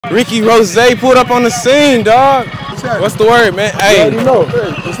Ricky Rose pulled up on the scene, dog. What's the word, man? Hey, you know.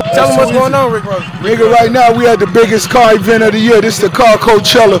 Tell them what's going on, Rick Rose. Nigga, right now we at the biggest car event of the year. This is the car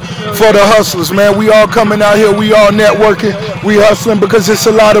Coachella for the hustlers, man. We all coming out here. We all networking. We hustling because it's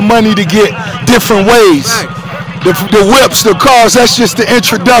a lot of money to get different ways. The whips, the cars, that's just the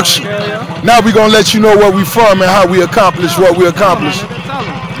introduction. Now we gonna let you know where we from and how we accomplish what we accomplished.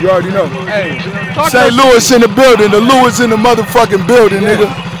 You already know. Hey, St. Louis in the building. The Louis in the motherfucking building, nigga.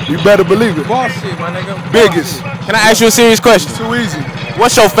 You better believe it. Boss shit, my nigga. Biggest. Can I ask you a serious question? Too easy.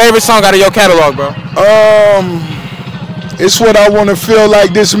 What's your favorite song out of your catalog, bro? It's What I Want to Feel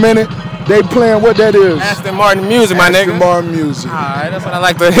Like This Minute. They playing what that is. Aston Martin music, my nigga. Aston Martin music. Alright, that's what I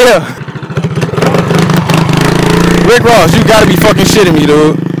like to hear. Rick Ross, you gotta be fucking shitting me,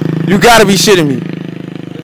 dude. You gotta be shitting me.